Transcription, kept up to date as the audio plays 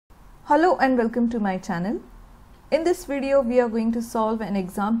Hello and welcome to my channel. In this video we are going to solve an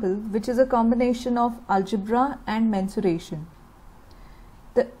example which is a combination of algebra and mensuration.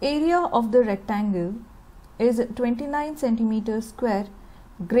 The area of the rectangle is 29 centimeters square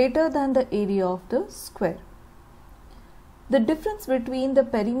greater than the area of the square. The difference between the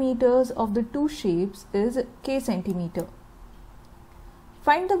perimeters of the two shapes is k centimeter.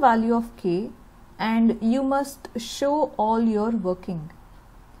 Find the value of k and you must show all your working.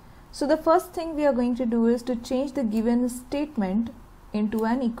 So the first thing we are going to do is to change the given statement into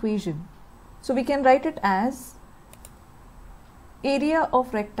an equation. So we can write it as area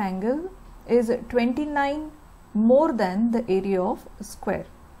of rectangle is 29 more than the area of square.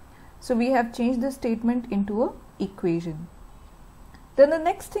 So we have changed the statement into an equation. Then the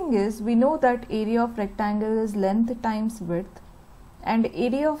next thing is we know that area of rectangle is length times width and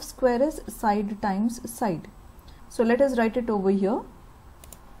area of square is side times side. So let us write it over here.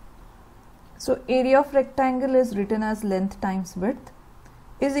 So area of rectangle is written as length times width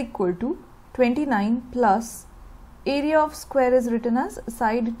is equal to 29 plus area of square is written as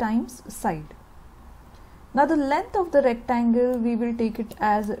side times side. Now the length of the rectangle we will take it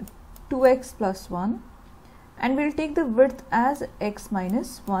as 2x plus 1 and we will take the width as x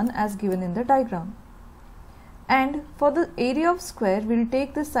minus 1 as given in the diagram. And for the area of square we will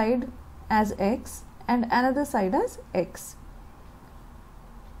take the side as x and another side as x.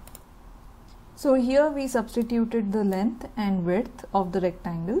 So here we substituted the length and width of the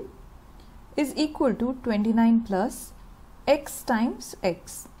rectangle is equal to 29 plus x times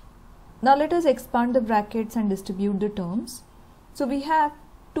x. Now let us expand the brackets and distribute the terms. So we have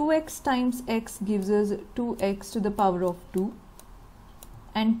 2x times x gives us 2x to the power of 2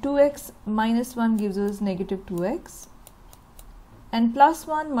 and 2x minus 1 gives us negative 2x and plus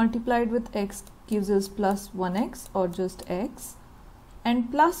 1 multiplied with x gives us plus 1x or just x.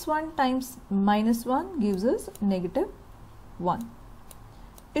 And plus 1 times minus 1 gives us negative 1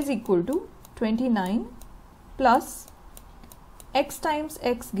 is equal to 29 plus x times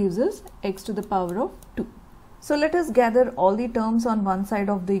x gives us x to the power of 2. So let us gather all the terms on one side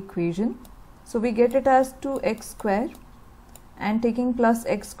of the equation. So we get it as 2x square and taking plus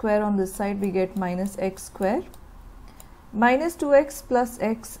x square on this side we get minus x square. Minus 2x plus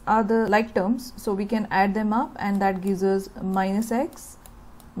x are the like terms, so we can add them up and that gives us minus x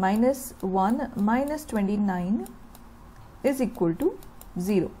minus 1 minus 29 is equal to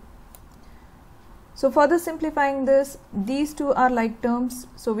 0. So further simplifying this, these two are like terms,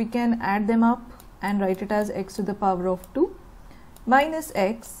 so we can add them up and write it as x to the power of 2 minus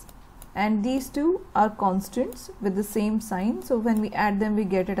x, and these two are constants with the same sign, so when we add them we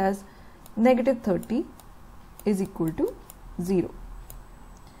get it as negative 30 is equal to 0.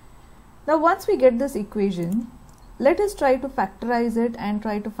 Now once we get this equation, let us try to factorize it and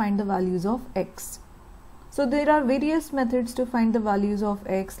try to find the values of x. So there are various methods to find the values of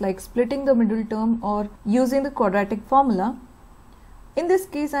x, like splitting the middle term or using the quadratic formula. In this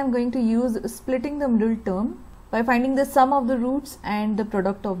case I am going to use splitting the middle term by finding the sum of the roots and the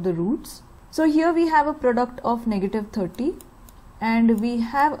product of the roots. So here we have a product of negative 30 and we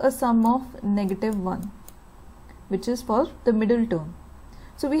have a sum of negative 1, which is for the middle term.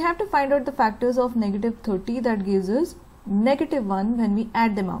 So we have to find out the factors of negative 30 that gives us negative 1 when we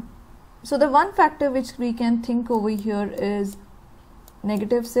add them up. So the one factor which we can think over here is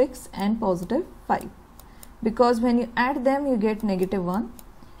negative 6 and positive 5, because when you add them you get negative 1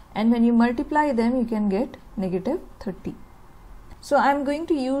 and when you multiply them you can get negative 30. So I am going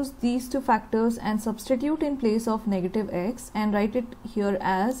to use these two factors and substitute in place of negative x and write it here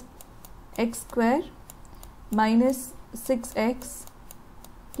as x square minus 6x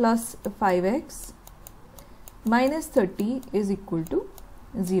plus 5x minus 30 is equal to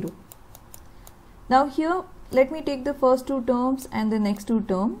 0. Now here let me take the first two terms and the next two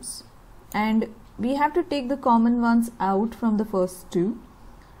terms, and we have to take the common ones out from the first two.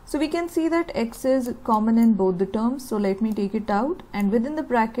 So we can see that x is common in both the terms, so let me take it out, and within the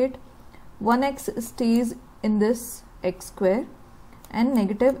bracket 1x stays in this x square and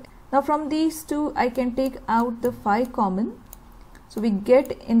negative. Now from these two I can take out the 5 common, so we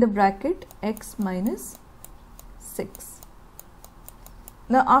get in the bracket x minus 6.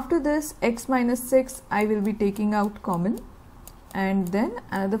 Now after this x minus 6 I will be taking out common, and then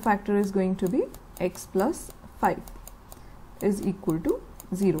another factor is going to be x plus 5 is equal to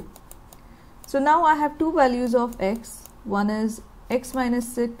 0. So now I have two values of x. One is x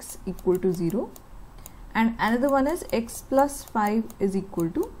minus 6 equal to 0 and another one is x plus 5 is equal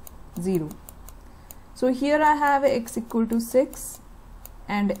to 0. So here I have x equal to 6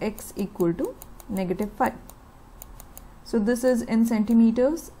 and x equal to negative 5. So this is in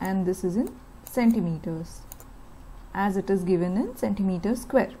centimeters and this is in centimeters, as it is given in centimeters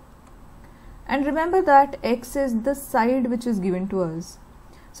square. And remember that x is the side which is given to us.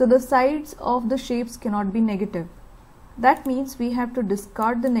 So the sides of the shapes cannot be negative. That means we have to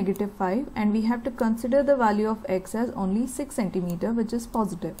discard the negative 5 and we have to consider the value of x as only 6 centimeter, which is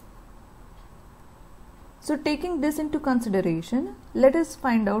positive. So taking this into consideration, let us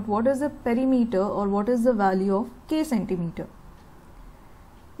find out what is the perimeter or what is the value of k centimeter.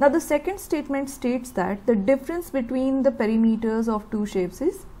 Now the second statement states that the difference between the perimeters of two shapes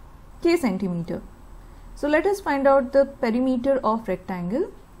is k centimeter. So let us find out the perimeter of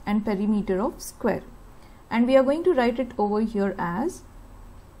rectangle and perimeter of square. And we are going to write it over here as,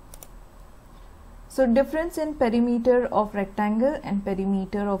 so difference in perimeter of rectangle and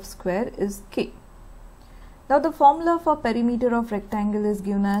perimeter of square is k. Now the formula for perimeter of rectangle is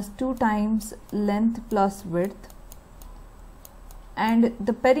given as 2 times length plus width, and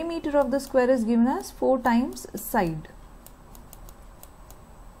the perimeter of the square is given as 4 times side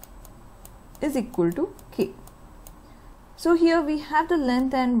is equal to k. So here we have the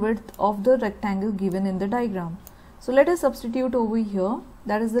length and width of the rectangle given in the diagram. So let us substitute over here,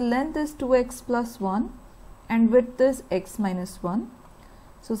 that is the length is 2x plus 1 and width is x minus 1.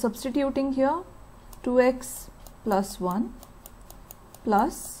 So substituting here, 2x plus 1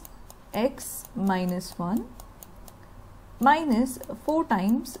 plus x minus 1 minus 4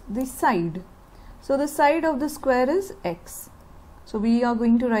 times the side. So the side of the square is x. So we are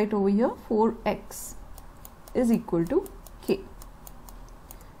going to write over here 4x is equal to k.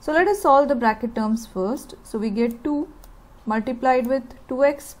 So let us solve the bracket terms first. So we get 2 multiplied with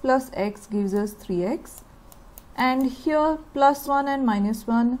 2x plus x gives us 3x, and here plus 1 and minus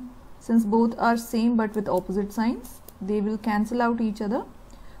 1, since both are same but with opposite signs, they will cancel out each other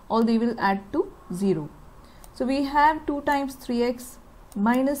or they will add to 0. So we have 2 times 3x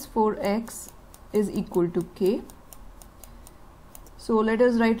minus 4x is equal to k. So let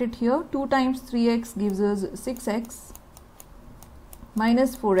us write it here. 2 times 3x gives us 6x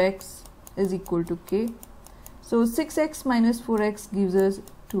minus 4x is equal to k. So 6x minus 4x gives us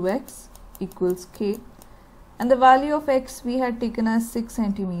 2x equals k, and the value of x we had taken as 6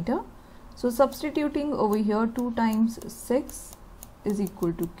 centimeter. So substituting over here, 2 times 6 is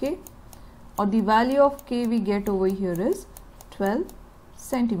equal to k, or the value of k we get over here is 12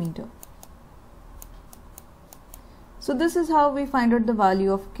 centimeter. So this is how we find out the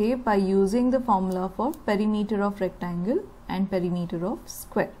value of k by using the formula for perimeter of rectangle and perimeter of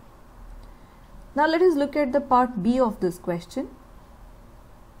square. Now let us look at the part B of this question.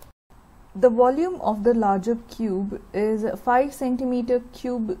 The volume of the larger cube is 5 centimeter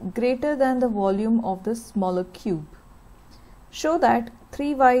cube greater than the volume of the smaller cube. Show that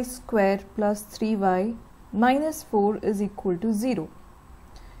 3y square plus 3y minus 4 is equal to 0.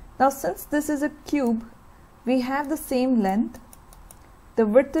 Now since this is a cube, we have the same length. The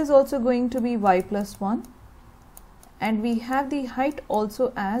width is also going to be y plus 1, and we have the height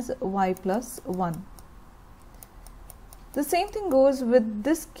also as y plus 1. The same thing goes with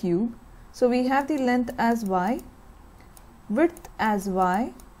this cube. So we have the length as y, width as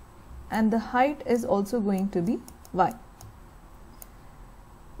y, and the height is also going to be y.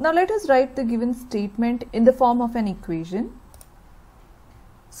 Now let us write the given statement in the form of an equation.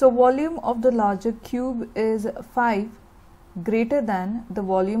 So volume of the larger cube is 5 greater than the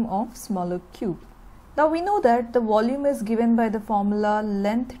volume of smaller cube. Now we know that the volume is given by the formula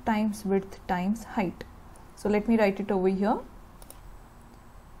length times width times height. So let me write it over here.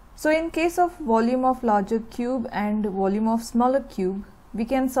 So in case of volume of larger cube and volume of smaller cube, we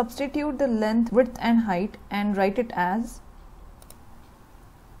can substitute the length, width and height and write it as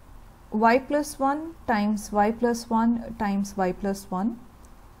y plus 1 times y plus 1 times y plus 1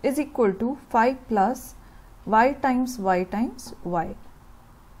 is equal to 5 plus y times y times y.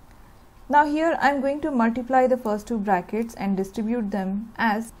 Now here I am going to multiply the first two brackets and distribute them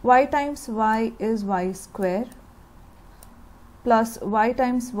as y times y is y square plus y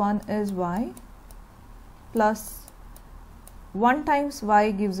times 1 is y plus 1 times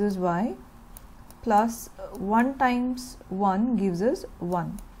y gives us y plus 1 times 1 gives us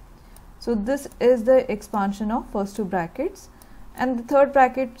 1. So this is the expansion of first two brackets, and the third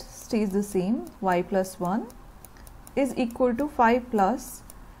bracket stays the same. Y plus 1 is equal to 5 plus,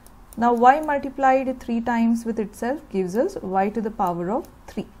 now y multiplied 3 times with itself gives us y to the power of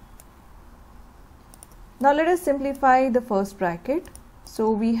 3. Now let us simplify the first bracket.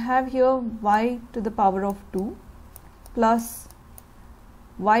 So we have here y to the power of 2 plus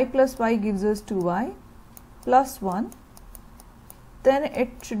y plus y gives us 2y plus 1. Then it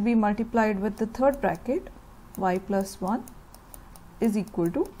should be multiplied with the third bracket. y plus 1 is equal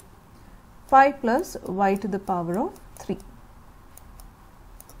to 5 plus y to the power of 3.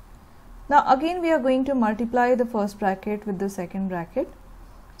 Now again we are going to multiply the first bracket with the second bracket.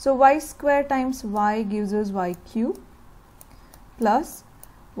 So y square times y gives us y cube plus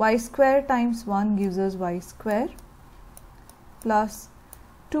y square times 1 gives us y square plus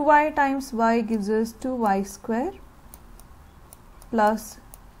 2y times y gives us 2y square plus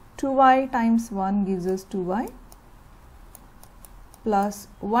 2y times 1 gives us 2y plus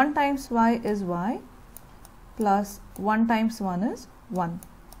 1 times y is y plus 1 times 1 is 1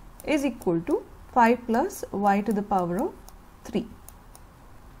 is equal to 5 plus y to the power of 3.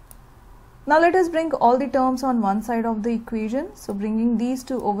 Now let us bring all the terms on one side of the equation. So bringing these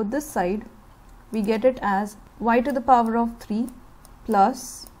two over this side, we get it as y to the power of 3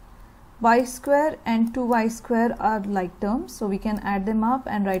 plus y square and 2y square are like terms, so we can add them up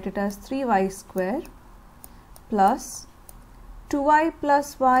and write it as 3y square plus 2y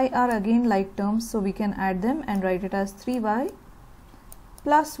plus y are again like terms, so we can add them and write it as 3y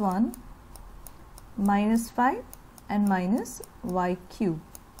plus 1 minus 5 and minus y cube.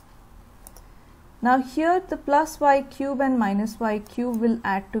 Now here the plus y cube and minus y cube will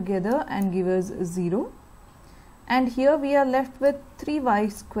add together and give us 0, and here we are left with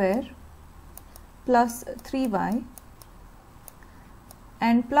 3y square plus 3y,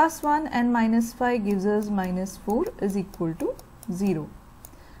 and plus 1 and minus 5 gives us minus 4 is equal to 0.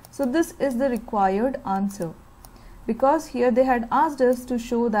 So this is the required answer, because here they had asked us to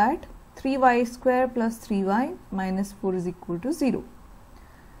show that 3y square plus 3y minus 4 is equal to 0.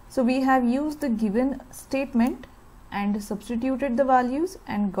 So we have used the given statement and substituted the values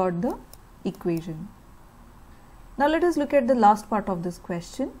and got the equation. Now let us look at the last part of this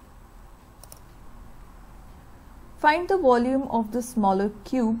question. Find the volume of the smaller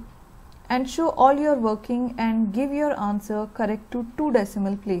cube and show all your working and give your answer correct to 2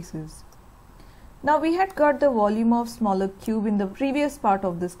 decimal places. Now we had got the volume of smaller cube in the previous part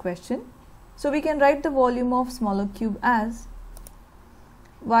of this question. So we can write the volume of smaller cube as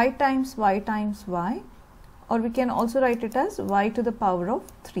y times y, or we can also write it as y to the power of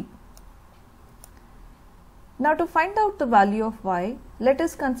 3. Now to find out the value of y, let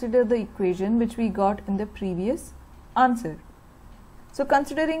us consider the equation which we got in the previous answer. So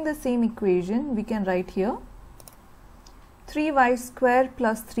considering the same equation, we can write here 3y square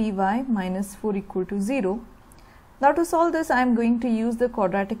plus 3y minus 4 equal to 0. Now to solve this, I am going to use the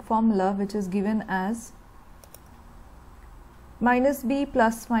quadratic formula which is given as minus b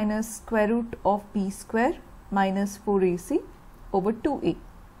plus minus square root of b square minus 4ac over 2a.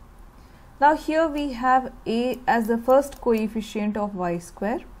 Now here we have a as the first coefficient of y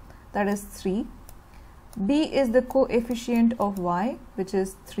square, that is 3. B is the coefficient of y, which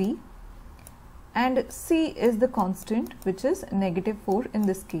is 3, and c is the constant, which is negative 4 in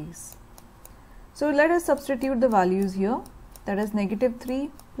this case. So let us substitute the values here, that is negative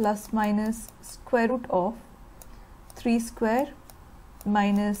 3 plus minus square root of 3 square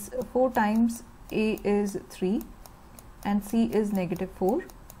minus 4 times a is 3 and c is negative 4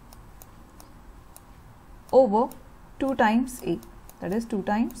 over 2 times a, that is 2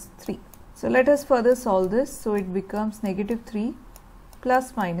 times 3. So let us further solve this. So it becomes negative 3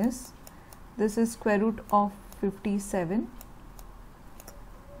 plus minus, this is square root of 57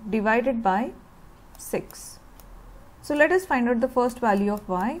 divided by 6. So let us find out the first value of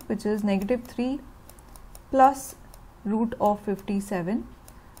y, which is negative 3 plus root of 57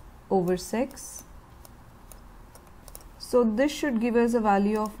 over 6. So this should give us a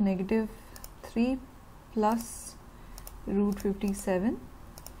value of negative 3 plus root 57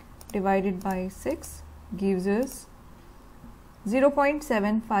 divided by 6 gives us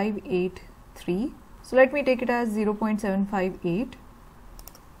 0.7583. So let me take it as 0.758.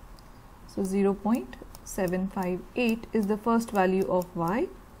 So 0.758 is the first value of y,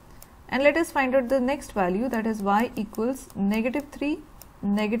 and let us find out the next value, that is y equals negative 3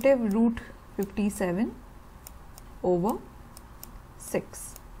 negative root 57 over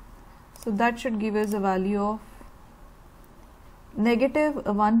 6. So that should give us a value of negative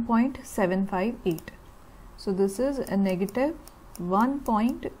 1.758. So this is a negative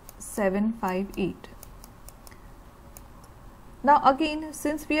 1.758. Now again,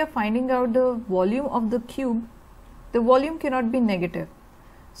 since we are finding out the volume of the cube, the volume cannot be negative.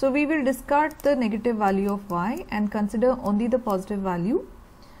 So we will discard the negative value of y and consider only the positive value.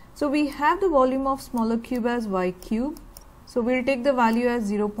 So we have the volume of smaller cube as y cube. So we will take the value as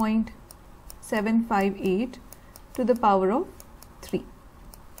 0.758 to the power of 3.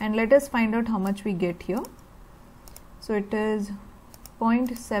 And let us find out how much we get here. So it is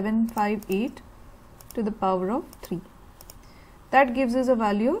 0.758 to the power of 3. That gives us a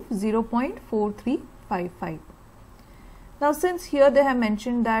value of 0.4355. Now since here they have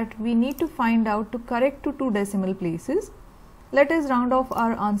mentioned that we need to find out to correct to 2 decimal places, let us round off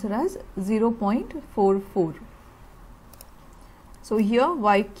our answer as 0.44. So here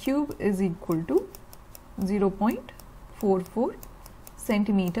y cube is equal to 0.44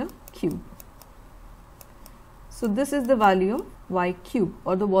 centimeter cube. So this is the value of y cube,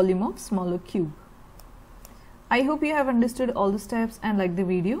 or the volume of smaller cube. I hope you have understood all the steps and liked the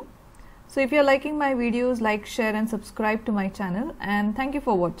video. So if you are liking my videos, like, share and subscribe to my channel, and thank you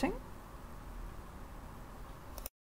for watching.